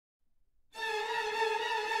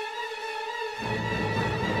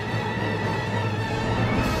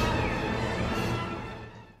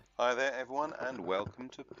Hi there everyone and welcome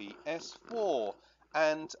to PS4,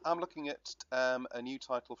 and I'm looking at a new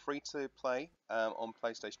title free to play on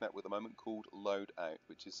PlayStation Network at the moment called LoadOut,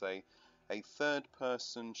 which is a third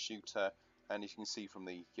person shooter, and as you can see from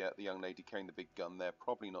the young lady carrying the big gun there,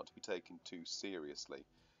 probably not to be taken too seriously.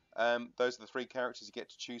 Those are the three characters you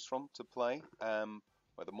get to choose from to play.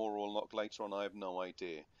 Whether more or not later on, I have no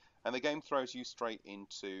idea. And the game throws you straight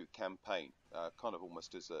into campaign, kind of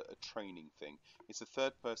almost as a training thing. It's a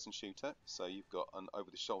third-person shooter, so you've got an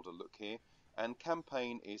over-the-shoulder look here. And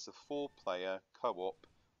campaign is a four-player co-op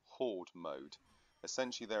horde mode.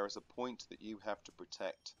 Essentially, there is a point that you have to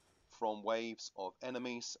protect from waves of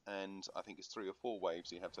enemies, and I think it's 3 or 4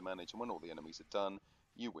 waves you have to manage. And when all the enemies are done,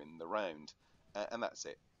 you win the round, and that's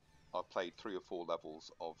it. I've played 3 or 4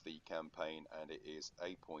 levels of the campaign and it is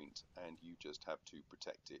a point and you just have to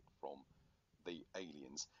protect it from the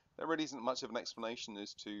aliens. There really isn't much of an explanation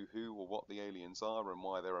as to who or what the aliens are and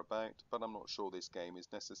why they're about, but I'm not sure this game is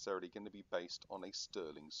necessarily going to be based on a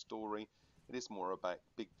sterling story. It is more about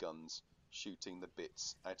big guns shooting the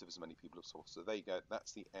bits out of as many people as possible. So there you go,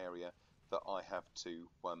 that's the area that I have to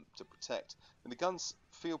protect. And the guns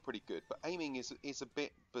feel pretty good, but aiming is a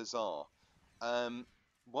bit bizarre.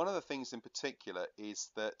 One of the things in particular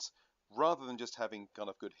is that rather than just having kind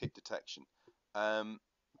of good hit detection,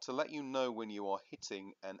 to let you know when you are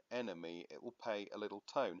hitting an enemy, it will play a little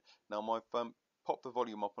tone. Now I've popped the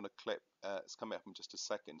volume up on a clip, it's coming up in just a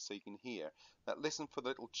second, so you can hear that. Listen for the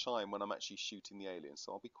little chime when I'm actually shooting the alien,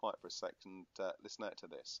 so I'll be quiet for a second, listen out to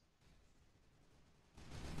this.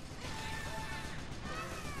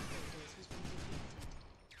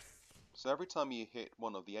 So every time you hit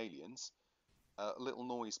one of the aliens, a little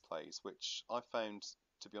noise plays, which I found,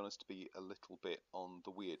 to be honest, to be a little bit on the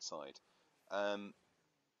weird side.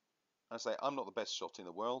 I say I'm not the best shot in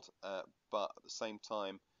the world, but at the same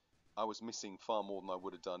time, I was missing far more than I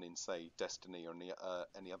would have done in, say, Destiny or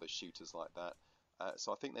any other shooters like that.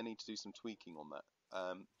 So I think they need to do some tweaking on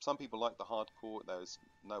that. Some people like the hardcore. There's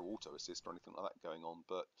no auto assist or anything like that going on,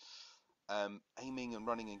 but aiming and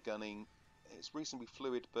running and gunning, it's reasonably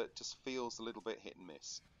fluid, but just feels a little bit hit and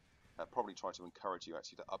miss. Probably try to encourage you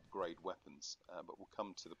actually to upgrade weapons, but we'll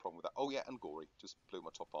come to the problem with that. Oh yeah, and gory. Just blew my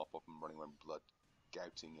top half off and running around blood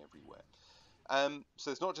gouting everywhere. So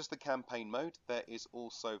it's not just the campaign mode, there is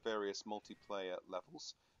also various multiplayer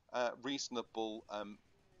levels. Reasonable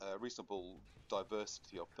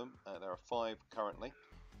diversity of them. There are 5 currently.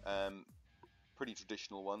 Pretty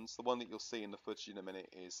traditional ones. The one that you'll see in the footage in a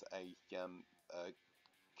minute is a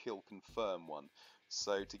kill confirm one.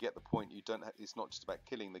 So to get the point, you don't. It's not just about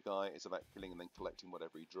killing the guy; it's about killing and then collecting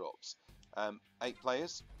whatever he drops. 8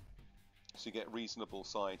 players, so you get reasonable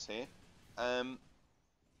sides here. And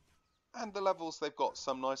the levels, they've got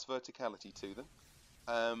some nice verticality to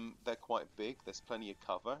them. They're quite big. There's plenty of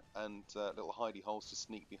cover and little hidey holes to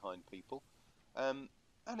sneak behind people. And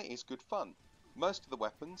it is good fun. Most of the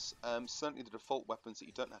weapons, certainly the default weapons that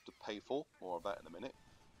you don't have to pay for, more of that in a minute,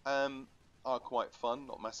 are quite fun,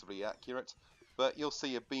 not massively accurate, but you'll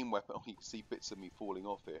see a beam weapon. Oh, you can see bits of me falling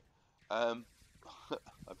off here.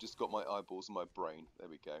 I've just got my eyeballs in my brain. There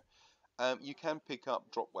we go. You can pick up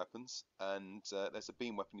drop weapons, and there's a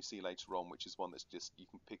beam weapon you see later on, which is one that's just you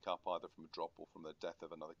can pick up either from a drop or from the death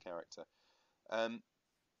of another character.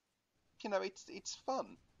 You know, it's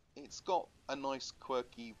fun. It's got a nice,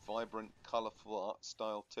 quirky, vibrant, colourful art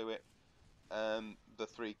style to it. The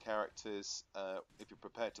 3 characters, if you're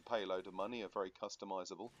prepared to pay a load of money, are very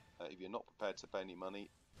customizable. If you're not prepared to pay any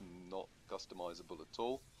money, not customizable at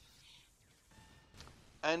all.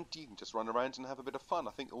 And you can just run around and have a bit of fun.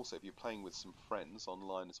 I think also if you're playing with some friends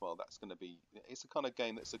online as well, that's going to be... It's a kind of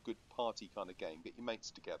game that's a good party kind of game. Get your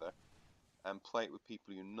mates together and play it with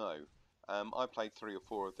people you know. I played 3 or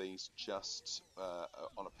 4 of these just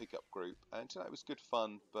on a pickup group, and you know, it was good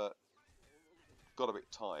fun, but got a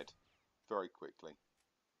bit tired very quickly.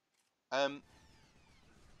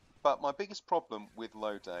 But my biggest problem with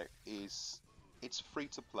LoadOut is it's free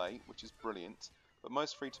to play, which is brilliant, but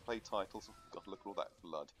most free to play titles, oh God, look at all that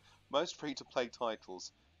blood, most free to play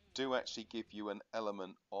titles do actually give you an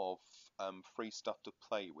element of free stuff to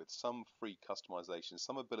play with, some free customization,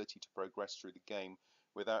 some ability to progress through the game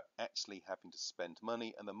without actually having to spend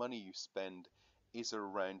money, and the money you spend is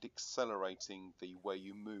around accelerating the way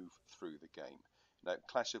you move through the game. Now,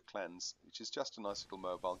 Clash of Clans, which is just a nice little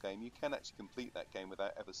mobile game, you can actually complete that game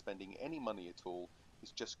without ever spending any money at all.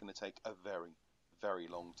 It's just going to take a very, very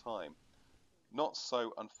long time. Not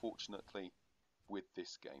so, unfortunately, with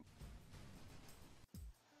this game.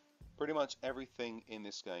 Pretty much everything in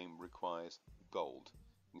this game requires gold.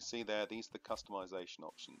 You can see there, these are the customization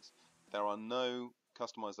options. There are no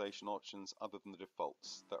customization options other than the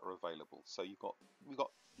defaults that are available. So you've got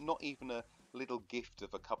not even a little gift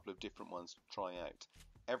of a couple of different ones to try out.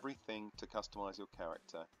 Everything to customize your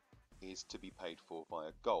character is to be paid for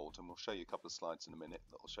via gold, and we'll show you a couple of slides in a minute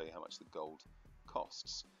that will show you how much the gold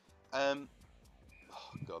costs. Oh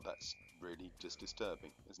God, that's really just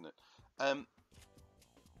disturbing, isn't it?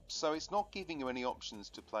 So it's not giving you any options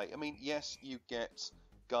to play. I mean, yes, you get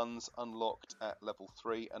guns unlocked at level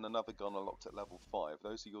 3 and another gun unlocked at level 5.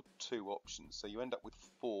 Those are your two options. So you end up with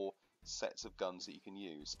 4 sets of guns that you can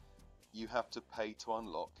use. You have to pay to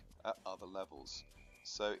unlock at other levels.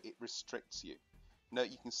 So it restricts you. Now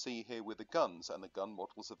you can see here with the guns, and the gun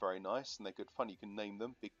models are very nice and they're good fun. You can name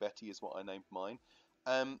them. Big Betty is what I named mine.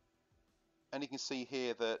 And you can see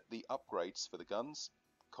here that the upgrades for the guns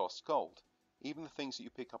cost gold. Even the things that you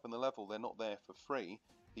pick up in the level, they're not there for free.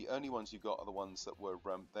 The only ones you got are the ones that were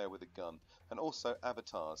there with a gun. And also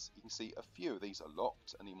avatars. You can see a few of these are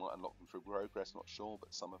locked, and you might unlock them through progress, not sure,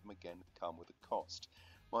 but some of them again come with a cost.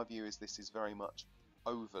 My view is this is very much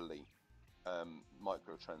overly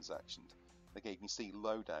microtransactioned. Again, you can see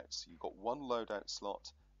loadouts. You've got one loadout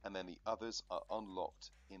slot, and then the others are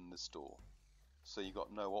unlocked in the store. So you've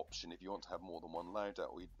got no option if you want to have more than one loadout,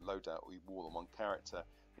 or more than one character,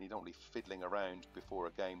 and you don't want to be fiddling around before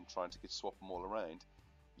a game trying to swap them all around.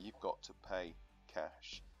 You've got to pay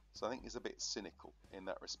cash. So I think it's a bit cynical in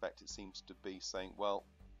that respect. It seems to be saying, well,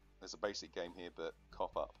 there's a basic game here, but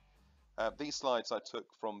cough up. These slides I took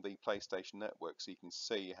from the PlayStation Network, so you can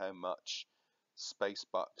see how much space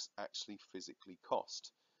bucks actually physically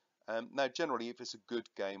cost. Now, generally, if it's a good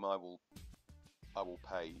game, I will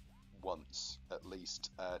pay once at least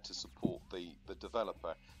to support the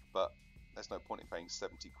developer, but there's no point in paying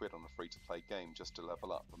 70 quid on a free-to-play game just to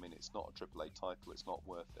level up. I mean, it's not a AAA title, it's not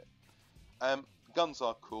worth it. Guns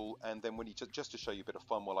are cool, and then when you just to show you a bit of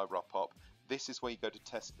fun while I wrap up, this is where you go to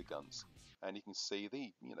test the guns, and you can see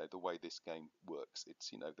the way this game works.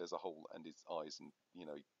 It's there's a hole and his eyes, and he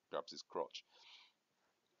grabs his crotch.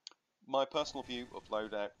 My personal view of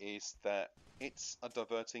Loadout is that it's a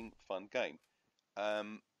diverting, fun game.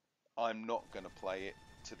 I'm not going to play it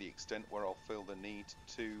to the extent where I'll feel the need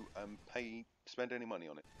to spend any money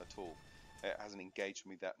on it at all. It hasn't engaged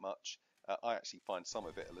me that much. I actually find some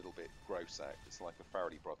of it a little bit gross out. It's like a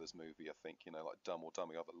Farrelly Brothers movie, I think, like Dumb or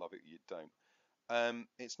Dummy. I either love it or you don't.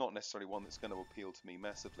 It's not necessarily one that's going to appeal to me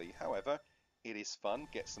massively. However, it is fun,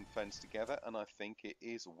 get some friends together, and I think it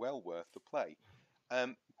is well worth the play.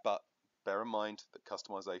 But bear in mind that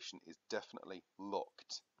customization is definitely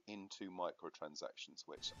locked into microtransactions,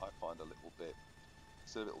 which I find a little bit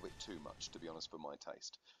too much, to be honest, for my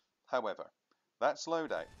taste. However, that's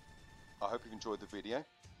Loadout. I hope you've enjoyed the video.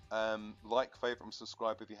 Like, favourite and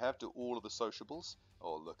subscribe if you have. Do all of the sociables.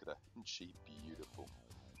 Oh, look at her. Isn't she beautiful?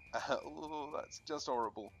 Oh, that's just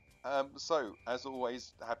horrible. So, as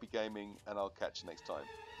always, happy gaming, and I'll catch you next time.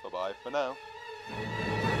 Bye-bye for now.